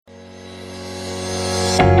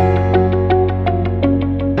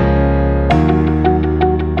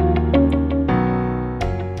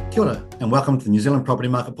and welcome to the New Zealand Property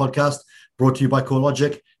Market Podcast, brought to you by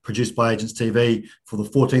CoreLogic, produced by Agents TV for the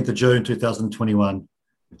 14th of June 2021.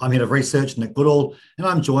 I'm Head of Research, Nick Goodall, and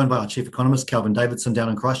I'm joined by our Chief Economist, Calvin Davidson, down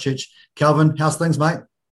in Christchurch. Calvin, how's things, mate?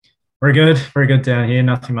 Very good down here.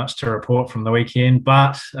 Nothing much to report from the weekend,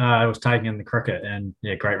 but I was taking in the cricket and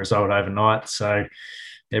great result overnight. So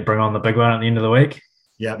bring on the big one at the end of the week.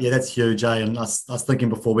 Yeah, that's huge, eh? And I was thinking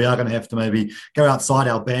before, we are going to have to maybe go outside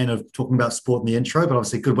our ban of talking about sport in the intro, but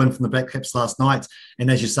obviously good win from the Black Caps last night.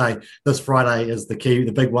 And as you say, this Friday is the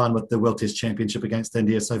big one with the World Test Championship against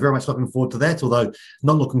India. So very much looking forward to that, although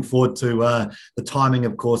not looking forward to the timing,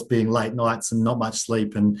 of course, being late nights and not much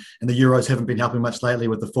sleep. And the Euros haven't been helping much lately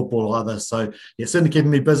with the football either. So yeah, certainly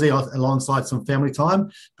keeping me busy alongside some family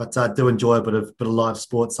time, but do enjoy a bit of live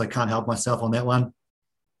sports. So I can't help myself on that one.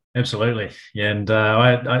 Absolutely, yeah, and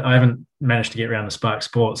I haven't managed to get around the Spark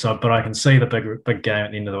Sports, but I can see the big game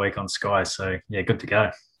at the end of the week on Sky. So yeah, good to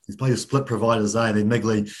go. He's playing split providers, they're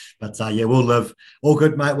niggly, but we'll live. All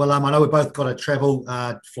good, mate. Well, I know we both got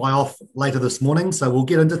to fly off later this morning, so we'll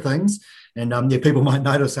get into things. And people might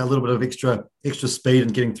notice a little bit of extra speed in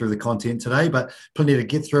getting through the content today, but plenty to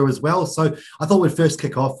get through as well. So I thought we'd first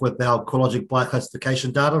kick off with our CoreLogic buyer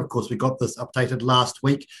classification data. Of course, we got this updated last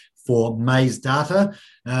week for May's data.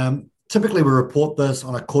 Typically, we report this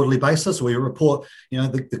on a quarterly basis. We report,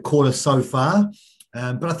 the quarter so far.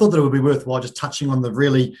 But I thought that it would be worthwhile just touching on the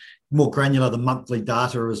really more granular, the monthly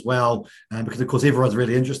data as well, because, of course, everyone's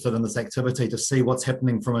really interested in this activity to see what's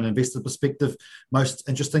happening from an investor perspective, most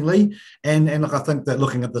interestingly. And look, I think that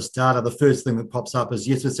looking at this data, the first thing that pops up is,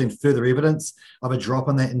 yes, we've seen further evidence of a drop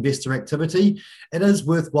in that investor activity. It is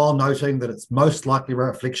worthwhile noting that it's most likely a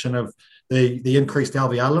reflection of the increased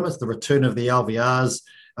LVR limits, the return of the LVRs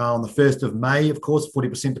on the 1st of May, of course,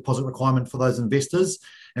 40% deposit requirement for those investors.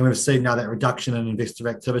 And we've seen now that reduction in investor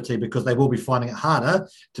activity because they will be finding it harder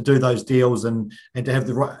to do those deals and to have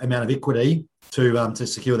the right amount of equity to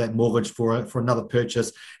secure that mortgage for another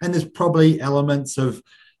purchase. And there's probably elements of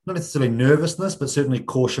not necessarily nervousness, but certainly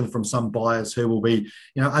caution from some buyers who will be,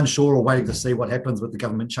 unsure or waiting to see what happens with the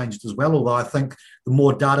government changes as well. Although I think the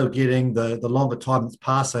more data we're getting, the longer time that's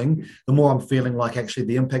passing, the more I'm feeling like actually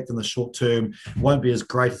the impact in the short term won't be as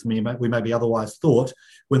great as we maybe otherwise thought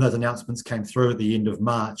when those announcements came through at the end of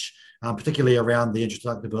March, particularly around the interest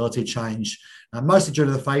deductibility change, mostly due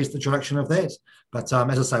to the phased introduction of that. But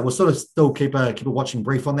as I say, we'll sort of still keep a watching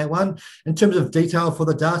brief on that one. In terms of detail for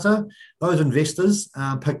the data, those investors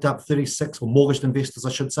picked up 36, or mortgaged investors,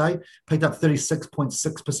 I should say, picked up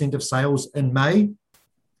 36.6% of sales in May.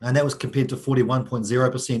 And that was compared to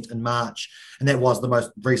 41.0% in March. And that was the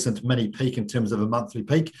most recent mini peak in terms of a monthly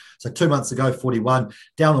peak. So 2 months ago, 41,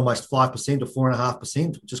 down almost 5% or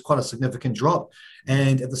 4.5%, which is quite a significant drop.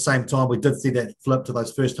 And at the same time, we did see that flip to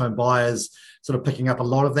those first home buyers sort of picking up a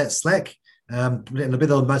lot of that slack. And a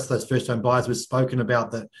bit of most of those first-home buyers we've spoken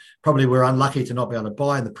about that probably were unlucky to not be able to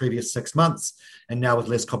buy in the previous 6 months, and now with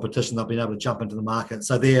less competition, they've been able to jump into the market.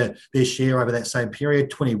 So their share over that same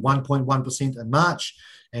period, 21.1% in March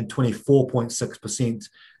and 24.6%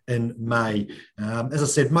 in May. As I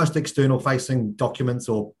said, most external-facing documents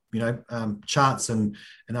or charts and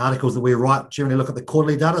articles that we write generally look at the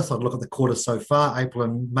quarterly data. So I'd look at the quarter so far, April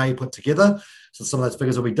and May put together. So some of those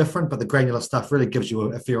figures will be different, but the granular stuff really gives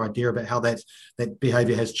you a fair idea about how that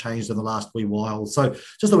behaviour has changed in the last wee while. So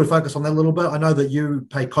just that we focus on that a little bit. I know that you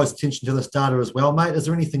pay close attention to this data as well, mate. Is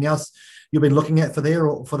there anything else you've been looking at for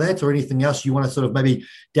that, or anything else you want to sort of maybe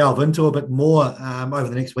delve into a bit more over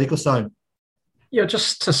the next week or so? Yeah,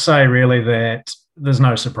 just to say really that there's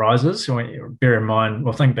no surprises. Bear in mind,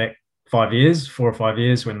 think back 4 or 5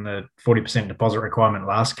 years when the 40% deposit requirement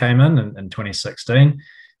last came in 2016.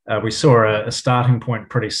 We saw a starting point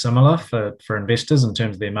pretty similar for investors in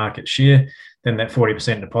terms of their market share. Then that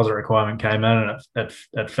 40% deposit requirement came in and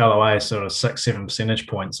it fell away sort of 6-7 percentage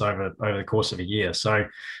points over the course of a year. So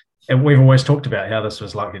and we've always talked about how this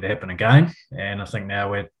was likely to happen again, and I think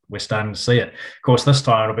now we're starting to see it. Of course, this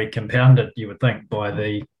time it'll be compounded, you would think, by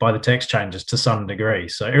the tax changes to some degree.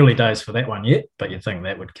 So early days for that one yet, but you'd think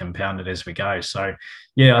that would compound it as we go. So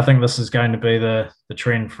yeah, I think this is going to be the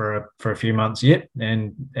trend for a few months yet,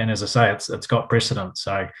 and as I say, it's got precedent.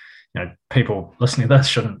 So people listening to this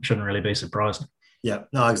shouldn't really be surprised. Yeah,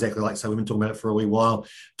 no, exactly. Like so, we've been talking about it for a wee while.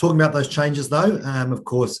 Talking about those changes, though, of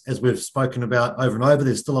course, as we've spoken about over and over,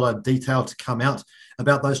 there's still a lot of detail to come out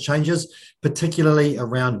about those changes, particularly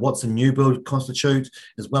around what's a new build constitute,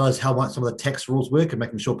 as well as how much some of the tax rules work and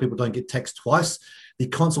making sure people don't get taxed twice. The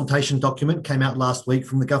consultation document came out last week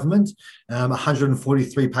from the government,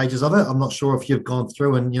 143 pages of it. I'm not sure if you've gone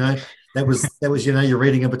through and, that was you're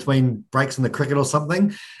reading in between breaks in the cricket or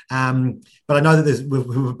something. But I know that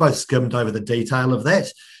we've both skimmed over the detail of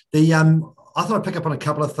that. I thought I'd pick up on a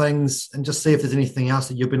couple of things and just see if there's anything else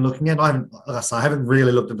that you've been looking at. I haven't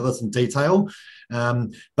really looked into this in detail, but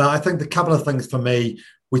I think the couple of things for me,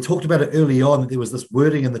 we talked about it early on, that there was this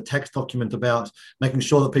wording in the tax document about making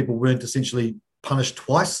sure that people weren't essentially punished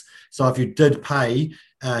twice. So if you did pay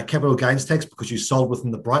capital gains tax because you sold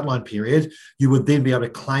within the bright line period, you would then be able to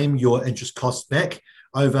claim your interest costs back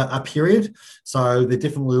over a period. So they're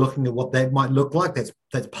definitely looking at what that might look like.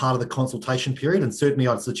 That's part of the consultation period. And certainly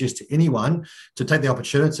I'd suggest to anyone to take the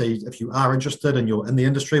opportunity, if you are interested and you're in the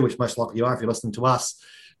industry, which most likely you are if you're listening to us,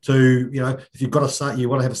 to, if you've got a say, you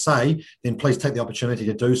want to have a say, then please take the opportunity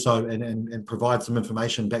to do so and provide some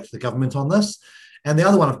information back to the government on this. And the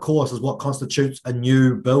other one, of course, is what constitutes a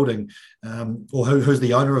new building, or who's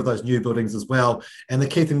the owner of those new buildings as well. And the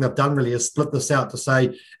key thing they've done really is split this out to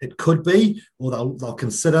say it could be, or they'll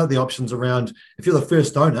consider the options around, if you're the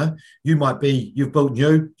first owner, you've built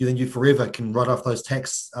new, then you forever can write off those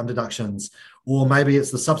tax deductions. Or maybe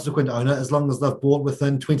it's the subsequent owner, as long as they've bought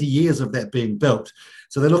within 20 years of that being built.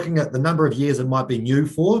 So they're looking at the number of years it might be new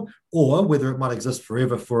for, or whether it might exist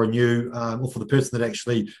forever for a new, or for the person that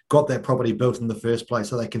actually got that property built in the first place,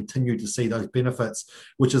 so they continue to see those benefits,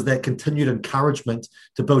 which is that continued encouragement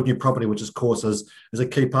to build new property, which of course is a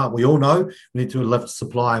key part. We all know we need to lift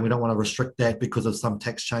supply, and we don't want to restrict that because of some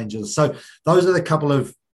tax changes. So those are the couple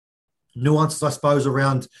of nuances, I suppose,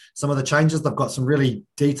 around some of the changes. They've got some really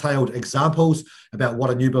detailed examples about what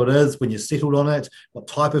a new build is when you're settled on it, what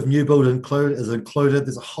type of new build is included.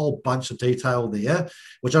 There's a whole bunch of detail there,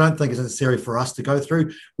 which I don't think is necessary for us to go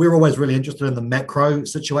through. We're always really interested in the macro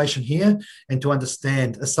situation here and to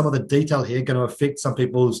understand, is some of the detail here going to affect some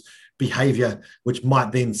people's behavior, which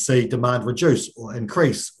might then see demand reduce or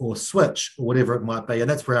increase or switch or whatever it might be. And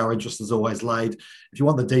that's where our interest is always laid. If you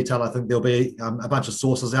want the detail, I think there'll be a bunch of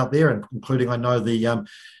sources out there, including, I know, the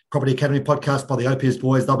Property Academy podcast by the OPS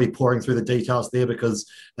boys. They'll be pouring through the details there because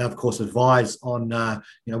they, of course, advise on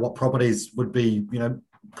what properties would be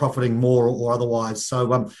profiting more or otherwise. So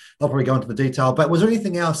they'll probably go into the detail. But was there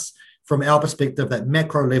anything else from our perspective, that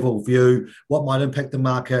macro level view, what might impact the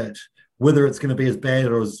market, whether it's going to be as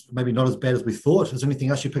bad or maybe not as bad as we thought? Is there anything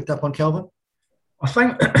else you picked up on, Calvin? I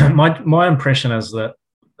think my impression is that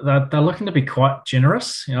they're looking to be quite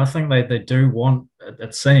generous. I think they do want,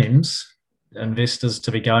 it seems, investors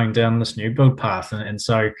to be going down this new build path. And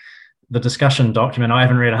so the discussion document, I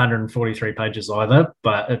haven't read 143 pages either,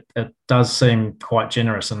 but it does seem quite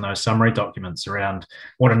generous in those summary documents around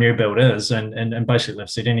what a new build is. And basically they've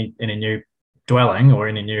said any new dwelling or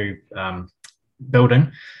any new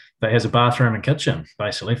building that has a bathroom and kitchen,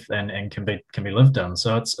 basically, and can be lived in.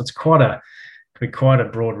 So it's quite a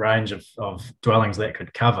broad range of dwellings that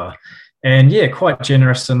could cover, and quite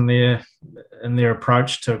generous in their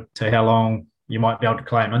approach to how long you might be able to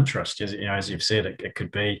claim interest. As you've said, it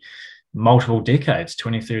could be multiple decades,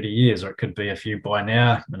 20, 30 years, or it could be if you buy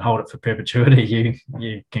now and hold it for perpetuity,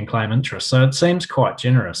 you can claim interest. So it seems quite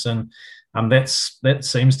generous, and that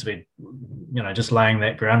seems to be, just laying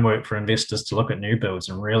that groundwork for investors to look at new builds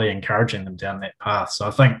and really encouraging them down that path. So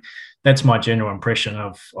I think that's my general impression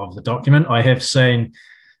of the document. I have seen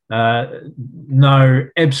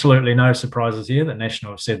absolutely no surprises here that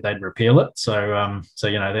National have said they'd repeal it. So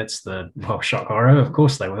that's the shock horror. Of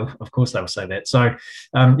course they will. Of course they will say that. So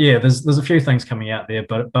there's a few things coming out there,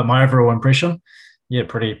 but my overall impression,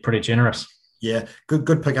 pretty generous. Yeah,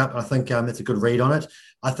 good pick up. I think that's a good read on it.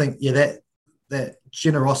 I think that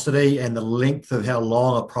generosity and the length of how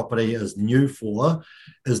long a property is new for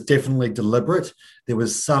is definitely deliberate. There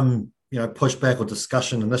was some pushback or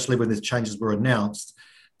discussion initially when these changes were announced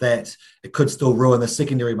that it could still ruin the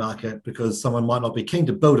secondary market because someone might not be keen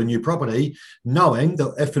to build a new property, knowing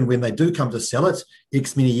that if and when they do come to sell it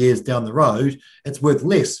X many years down the road, it's worth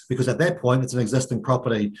less because at that point it's an existing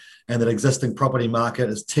property, and that existing property market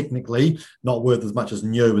is technically not worth as much as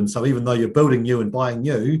new. And so even though you're building new and buying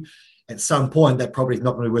new, at some point that property is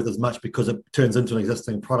not going to be worth as much because it turns into an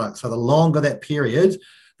existing product. So the longer that period,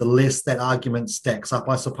 the less that argument stacks up,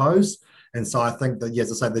 I suppose. And so I think that, as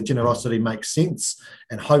I say, the generosity makes sense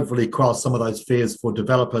and hopefully quells some of those fears for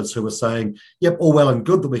developers who are saying, yep, all well and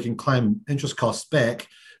good that we can claim interest costs back,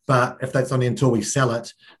 but if that's only until we sell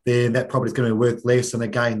it, then that property is going to be worth less. And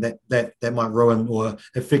again, that might ruin or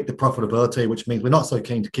affect the profitability, which means we're not so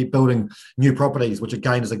keen to keep building new properties, which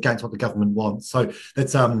again is against what the government wants. So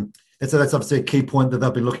that's that's obviously a key point that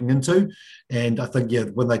they'll be looking into. And I think, yeah,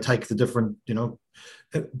 when they take the different,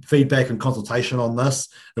 feedback and consultation on this,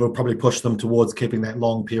 it'll probably push them towards keeping that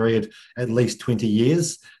long period, at least 20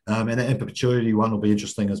 years. And that in perpetuity one will be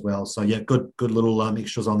interesting as well. So yeah, good little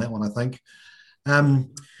extras on that one, I think.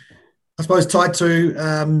 I suppose tied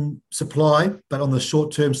to supply, but on the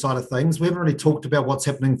short-term side of things, we haven't really talked about what's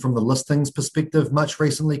happening from the listings perspective much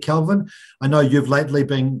recently, Kelvin. I know you've lately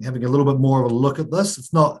been having a little bit more of a look at this.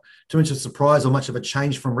 It's not too much of a surprise or much of a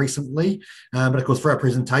change from recently, but of course for our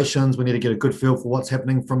presentations, we need to get a good feel for what's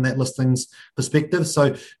happening from that listings perspective. So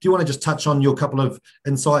do you want to just touch on your couple of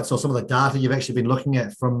insights or some of the data you've actually been looking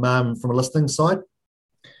at from a listings side?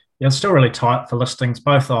 Yeah, it's still really tight for listings,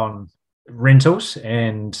 both on rentals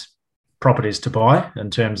and properties to buy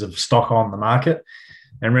in terms of stock on the market.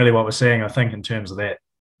 And really what we're seeing, I think, in terms of that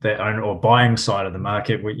owner or buying side of the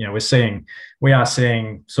market, we are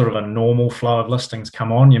seeing sort of a normal flow of listings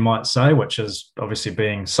come on, you might say, which is obviously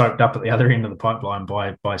being soaked up at the other end of the pipeline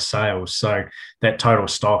by sales. So that total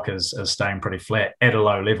stock is staying pretty flat at a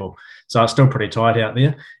low level. So it's still pretty tight out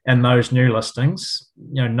there. And those new listings,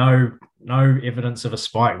 no evidence of a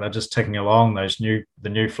spike. They're just ticking along. The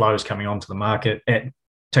new flows coming onto the market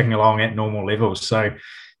ticking along at normal levels. So,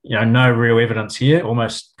 no real evidence here,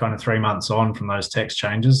 almost kind of 3 months on from those tax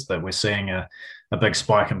changes, that we're seeing a big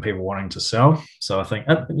spike in people wanting to sell. So I think,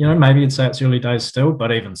 maybe you'd say it's early days still,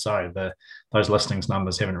 but even so, those listings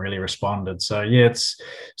numbers haven't really responded. So yeah, it's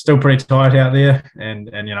still pretty tight out there. And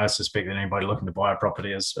I suspect that anybody looking to buy a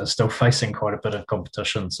property is still facing quite a bit of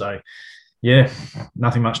competition. So yeah,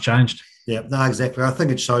 nothing much changed. Yeah, no, exactly. I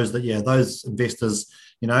think it shows that, those investors,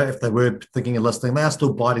 if they were thinking of listing, they are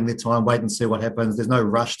still biding their time, wait and see what happens. There's no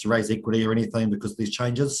rush to raise equity or anything because of these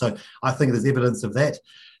changes. So I think there's evidence of that.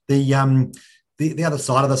 The other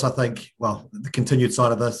side of this, I think, well, the continued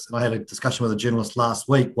side of this, and I had a discussion with a journalist last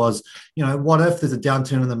week, was, what if there's a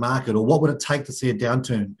downturn in the market, or what would it take to see a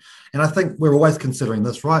downturn? And I think we're always considering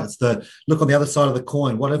this, right? It's the look on the other side of the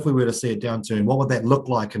coin. What if we were to see a downturn? What would that look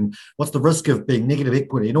like? And what's the risk of being negative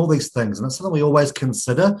equity and all these things? And it's something we always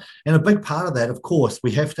consider. And a big part of that, of course,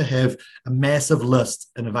 we have to have a massive list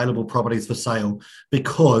in available properties for sale,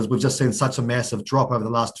 because we've just seen such a massive drop over the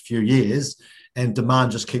last few years, and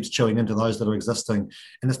demand just keeps chewing into those that are existing.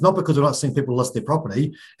 And it's not because we're not seeing people list their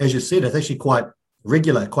property. As you said, it's actually quite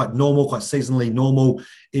regular, quite normal, quite seasonally normal.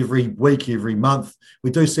 Every week, every month, we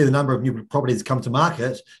do see the number of new properties come to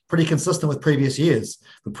market pretty consistent with previous years.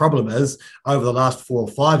 The problem is, over the last 4 or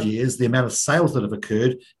 5 years, the amount of sales that have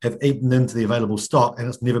occurred have eaten into the available stock, and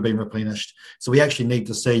it's never been replenished. So we actually need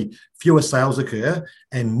to see fewer sales occur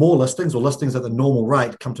and more listings, or listings at the normal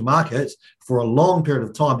rate, come to market for a long period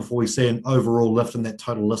of time before we see an overall lift in that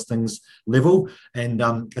total listings level. And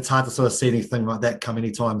it's hard to sort of see anything like that come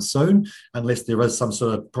anytime soon, unless there is some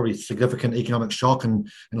sort of probably significant economic shock and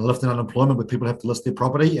a lift in unemployment where people have to list their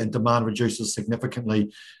property and demand reduces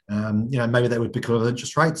significantly. Maybe that would be because of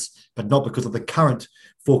interest rates, but not because of the current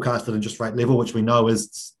forecasted interest rate level, which we know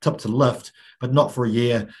is tipped to lift, but not for a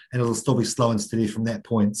year, and it'll still be slow and steady from that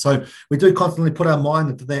point. So we do constantly put our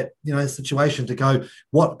mind into that, situation to go,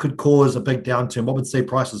 what could cause a big downturn? What would see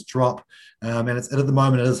prices drop? And at the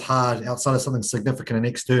moment, it is hard, outside of something significant and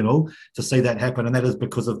external, to see that happen. And that is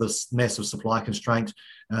because of this massive supply constraint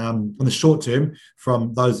in the short term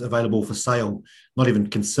from those available for sale, not even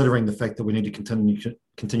considering the fact that we need to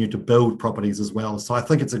continue to build properties as well. So I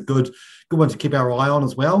think it's a good one to keep our eye on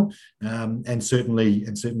as well. And certainly,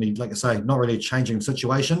 like I say, not really a changing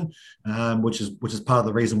situation, which is part of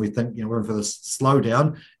the reason we think we're in for this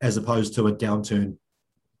slowdown as opposed to a downturn.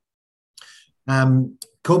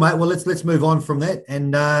 Cool, mate. Well, let's move on from that.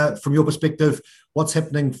 And from your perspective, what's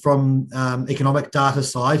happening from economic data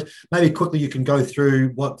side? Maybe quickly you can go through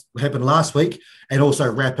what happened last week and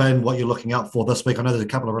also wrap in what you're looking out for this week. I know there's a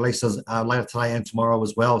couple of releases later today and tomorrow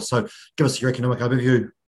as well. So give us your economic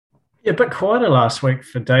overview. Yeah, a bit quieter last week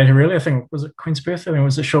for data, really. I think, was it Queen's birthday? I mean, it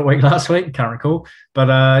was a short week last week, can't recall.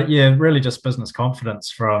 But really just business confidence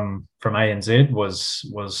from ANZ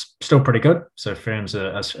was still pretty good. So firms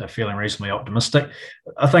are feeling reasonably optimistic.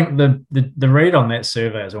 I think the read on that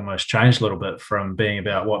survey has almost changed a little bit from being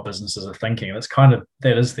about what businesses are thinking.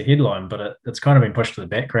 That is the headline, but it's kind of been pushed to the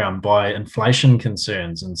background by inflation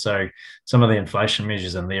concerns. And so some of the inflation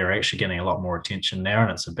measures in there are actually getting a lot more attention now, and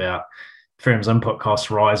it's about firms' input costs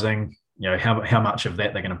rising, how much of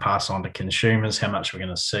that they're going to pass on to consumers, how much we're going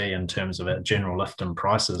to see in terms of a general lift in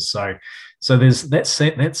prices. So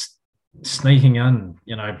that's sneaking in,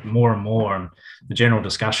 more and more, and the general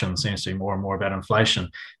discussion seems to be more and more about inflation,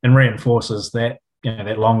 and reinforces that,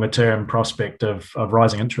 that longer term prospect of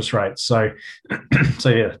rising interest rates. So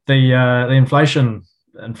yeah, the inflation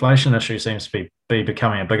inflation issue seems to be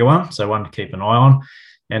becoming a bigger one, so one to keep an eye on,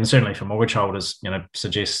 and certainly for mortgage holders,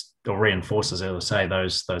 suggests or reinforces, as I say,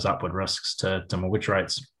 those upward risks to mortgage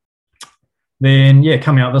rates. Then,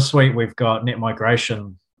 coming out this week, we've got net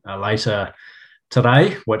migration later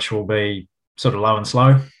today, which will be sort of low and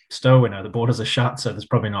slow. Still, we know the borders are shut, so there's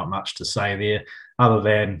probably not much to say there, other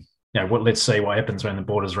than let's see what happens when the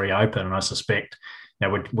borders reopen. And I suspect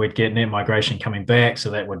we'd get net migration coming back,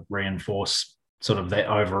 so that would reinforce sort of that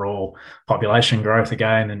overall population growth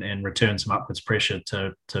again, and return some upwards pressure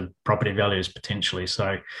to property values potentially.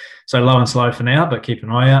 So low and slow for now, but keep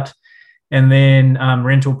an eye out. And then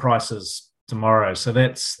rental prices tomorrow. So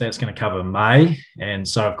that's going to cover May. And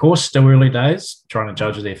so, of course, still early days, trying to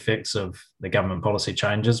judge the effects of the government policy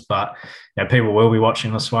changes. But people will be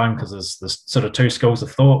watching this one, because there's sort of two schools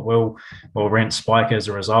of thought. Will rent spike as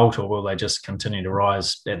a result, or will they just continue to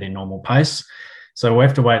rise at their normal pace? So we'll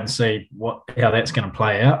have to wait and see how that's going to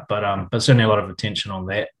play out. But certainly a lot of attention on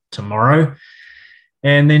that tomorrow.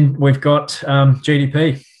 And then we've got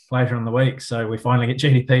GDP later in the week. So we finally get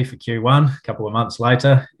GDP for Q1 a couple of months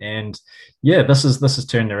later. And this is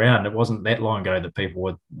turned around. It wasn't that long ago that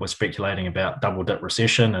people were speculating about double-dip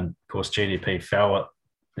recession. And of course, GDP fell at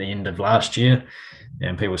the end of last year,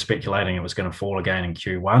 and people were speculating it was going to fall again in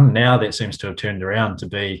Q1. Now that seems to have turned around to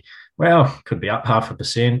be, could be up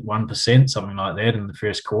 0.5%, 1%, something like that in the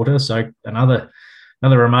first quarter. So another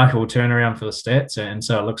remarkable turnaround for the stats. And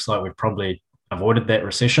so it looks like we've probably avoided that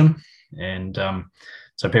recession. And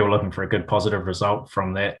so people are looking for a good positive result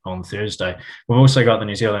from that on Thursday. We've also got the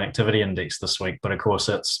New Zealand Activity Index this week, but of course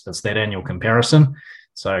it's that annual comparison.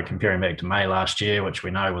 So comparing back to May last year, which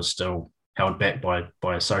we know was still held back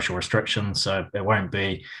by social restrictions, so it won't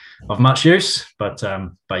be of much use. But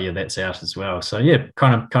that's out as well. So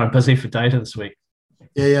kind of busy for data this week.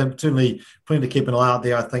 Yeah, certainly plenty to keep an eye out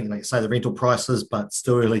there. I think, like you say, the rental prices, but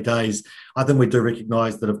still early days. I think we do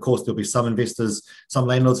recognise that, of course, there'll be some investors, some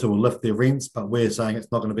landlords who will lift their rents, but we're saying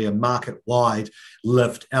it's not going to be a market-wide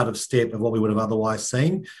lift out of step of what we would have otherwise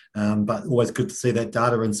seen. But always good to see that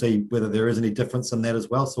data and see whether there is any difference in that as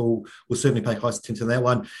well. So we'll certainly pay close attention to that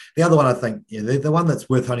one. The other one, I think, the one that's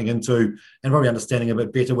worth hunting into and probably understanding a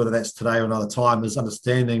bit better, whether that's today or another time, is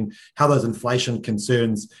understanding how those inflation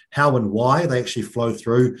concerns, how and why they actually flow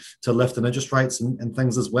through to lift in interest rates and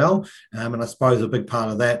things as well. And I suppose a big part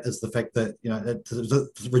of that is the fact that,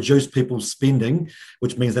 to reduce people's spending,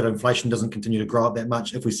 which means that inflation doesn't continue to grow up that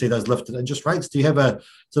much if we see those lifted interest rates. Do you have a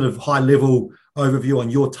sort of high level overview on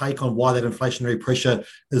your take on why that inflationary pressure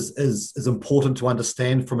is important to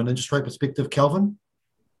understand from an interest rate perspective, Kelvin?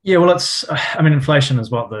 Yeah, well, inflation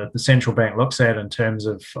is what the central bank looks at in terms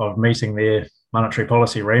of meeting their monetary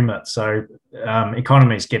policy remit. So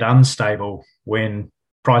economies get unstable when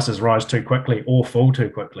prices rise too quickly or fall too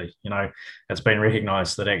quickly. It's been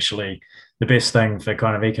recognised that actually the best thing for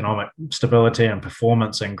kind of economic stability and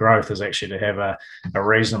performance and growth is actually to have a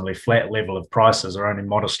reasonably flat level of prices or only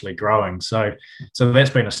modestly growing. So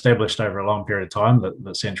that's been established over a long period of time,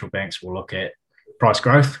 that central banks will look at price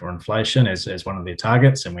growth or inflation as one of their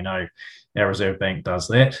targets. And we know our Reserve Bank does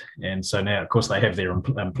that. And so now, of course, they have their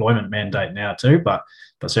employment mandate now too, but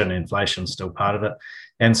certainly inflation is still part of it.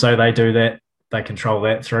 And so they do that. They control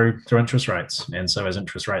that through interest rates. And so as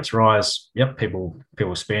interest rates rise, people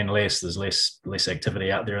spend less. There's less activity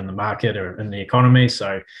out there in the market or in the economy.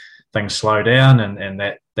 So things slow down, and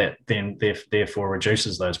that then therefore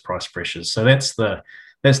reduces those price pressures. So that's the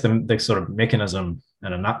sort of mechanism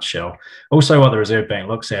in a nutshell. Also, what the Reserve Bank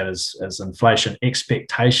looks at is inflation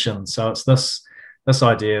expectation. So it's this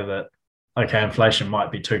idea that, okay, inflation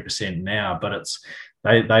might be 2% now, but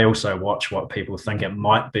they also watch what people think it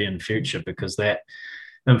might be in future, because that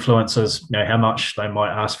influences how much they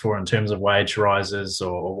might ask for in terms of wage rises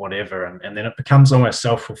or whatever, and then it becomes almost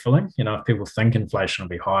self-fulfilling. If people think inflation will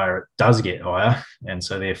be higher, it does get higher, and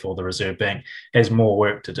so therefore the Reserve Bank has more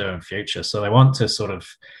work to do in future. So they want to sort of,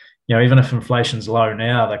 even if inflation's low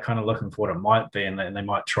now, they're kind of looking for what it might be, and they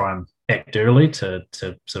might try and act early to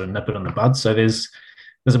sort of nip it in the bud. So there's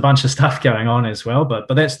a bunch of stuff going on as well, but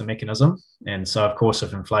that's the mechanism. And so, of course,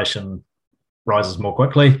 if inflation rises more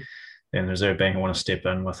quickly, then the Reserve Bank will want to step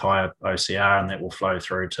in with higher OCR, and that will flow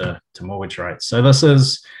through to mortgage rates. So this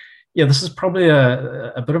is probably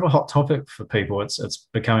a bit of a hot topic for people. It's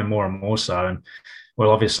becoming more and more so, and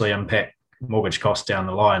will obviously impact mortgage costs down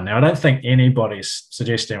the line. Now, I don't think anybody's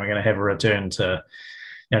suggesting we're going to have a return to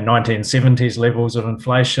 1970s levels of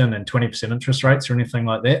inflation and 20% interest rates or anything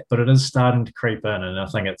like that, but it is starting to creep in, and I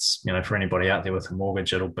think it's, for anybody out there with a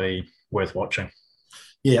mortgage, it'll be worth watching.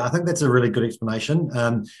 Yeah, I think that's a really good explanation.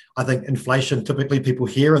 I think inflation, typically people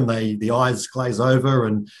hear and the eyes glaze over,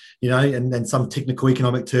 and and some technical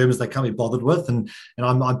economic terms they can't be bothered with, and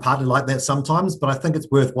I'm partly like that sometimes, but I think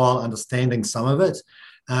it's worthwhile understanding some of it.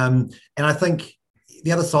 And I think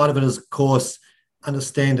the other side of it is, of course,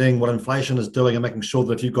 understanding what inflation is doing and making sure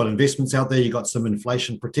that if you've got investments out there, you've got some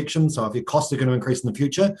inflation protection. So if your costs are going to increase in the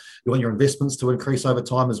future, you want your investments to increase over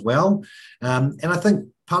time as well. And I think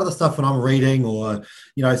part of the stuff when I'm reading or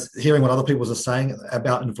hearing what other people are saying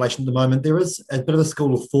about inflation at the moment, there is a bit of a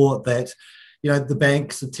school of thought that the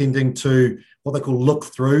banks are tending to what they call look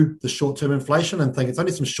through the short-term inflation and think it's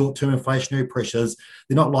only some short-term inflationary pressures.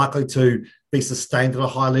 They're not likely to be sustained at a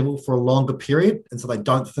high level for a longer period. And so they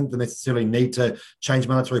don't think they necessarily need to change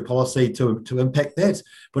monetary policy to impact that.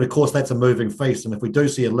 But of course, that's a moving feast. And if we do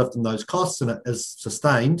see a lift in those costs and it is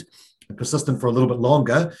sustained, persistent for a little bit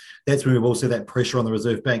longer, that's when we will see that pressure on the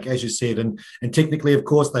Reserve Bank, as you said. And technically, of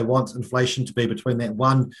course, they want inflation to be between that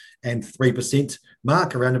 1% and 3%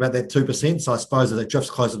 mark, around about that 2%. So I suppose as it drifts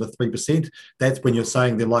closer to 3%, that's when you're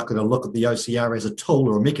saying they're likely to look at the OCR as a tool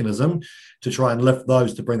or a mechanism to try and lift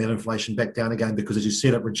those to bring that inflation back down again, because as you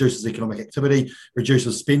said, it reduces economic activity,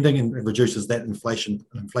 reduces spending, and reduces that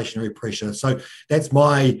inflationary pressure. So that's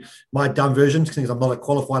my dumb version, because I'm not a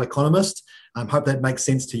qualified economist. I hope that makes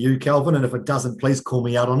sense to you, Calvin. And if it doesn't, please call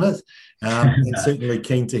me out on it. And certainly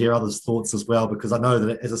keen to hear others' thoughts as well, because I know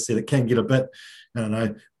that, as I said, it can get a bit, I don't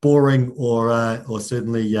know, boring or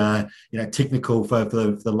certainly technical for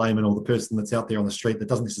the layman or the person that's out there on the street that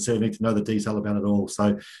doesn't necessarily need to know the detail about it all.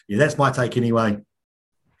 So yeah, that's my take anyway.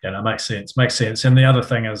 Yeah, that makes sense. Makes sense. And the other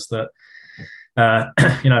thing is that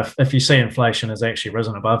if you see inflation has actually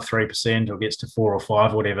risen above 3% or gets to 4 or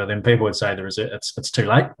 5, whatever, then people would say it's too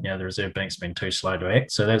late. The Reserve Bank's been too slow to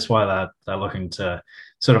act. So that's why they're looking to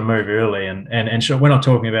sort of move early. And sure, we're not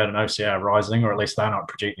talking about an OCR rising, or at least they're not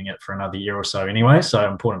projecting it for another year or so anyway. So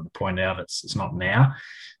important to point out it's not now.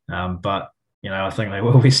 But I think they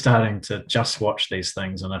will be starting to just watch these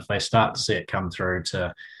things. And if they start to see it come through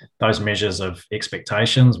to those measures of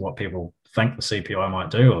expectations, what people think the CPI might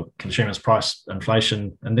do, or consumers price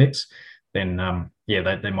inflation index, then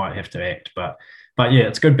they might have to act. But yeah,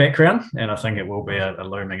 it's good background, and I think it will be a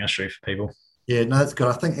looming issue for people. Yeah, no, that's good.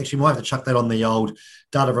 I think actually we might have to chuck that on the old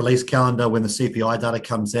data release calendar when the CPI data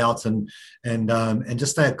comes out, and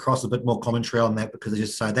just stay across a bit more commentary on that, because as you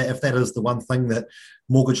say, that if that is the one thing that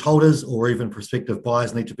mortgage holders or even prospective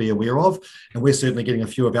buyers need to be aware of, and we're certainly getting a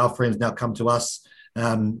few of our friends now come to us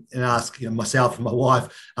and ask, myself and my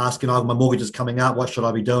wife asking, my mortgage is coming up, what should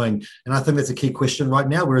I be doing? And I think that's a key question right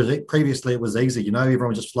now, whereas previously it was easy, everyone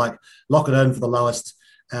was just like, lock it in for the lowest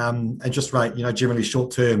interest rate, generally short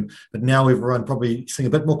term. But now everyone probably seeing a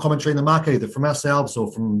bit more commentary in the market, either from ourselves or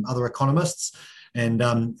from other economists, and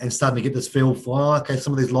starting to get this feel for, okay,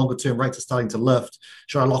 some of these longer term rates are starting to lift.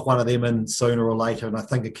 Should I lock one of them in sooner or later? And I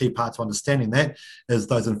think a key part to understanding that is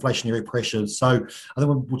those inflationary pressures. So I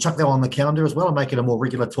think we'll chuck that on the calendar as well and make it a more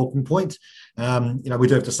regular talking point. We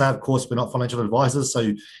do have to say, of course, we're not financial advisors,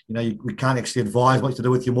 so we can't actually advise what to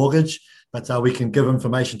do with your mortgage, but we can give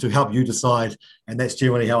information to help you decide, and that's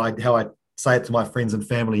generally how I say it to my friends and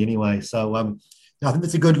family anyway. So I think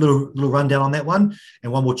that's a good little rundown on that one,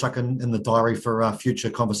 and one we'll chuck in the diary for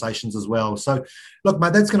future conversations as well. So, look,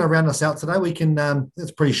 mate, that's going to round us out today. We can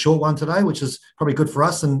it's a pretty short one today, which is probably good for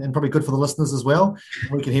us and probably good for the listeners as well.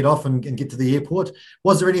 We can head off and get to the airport.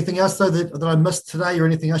 Was there anything else though that I missed today, or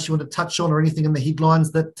anything else you want to touch on, or anything in the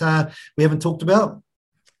headlines that we haven't talked about?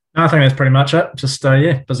 No, I think that's pretty much it. Just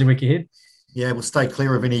busy week ahead. Yeah, we'll stay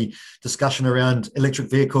clear of any discussion around electric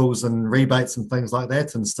vehicles and rebates and things like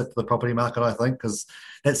that, and stick to the property market, I think, because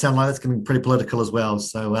that sounds like it's going to be pretty political as well.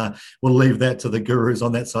 So we'll leave that to the gurus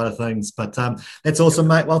on that side of things. But that's awesome,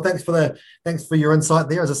 mate. Well, thanks for your insight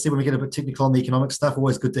there. As I said, when we get a bit technical on the economic stuff,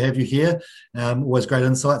 always good to have you here. Always great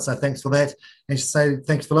insight. So thanks for that. And just say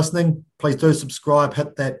thanks for listening. Please do subscribe,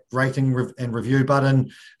 hit that rating and review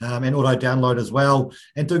button, and auto download as well.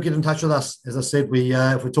 And do get in touch with us. As I said,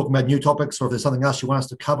 if we're talking about new topics, or if there's something else you want us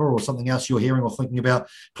to cover, or something else you're hearing or thinking about,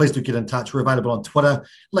 please do get in touch. We're available on Twitter,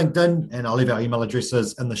 LinkedIn, and I'll leave our email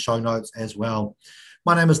addresses in the show notes as well.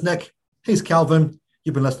 My name is Nick. He's Calvin.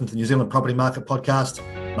 You've been listening to the New Zealand Property Market Podcast.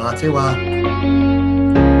 Mā te wā.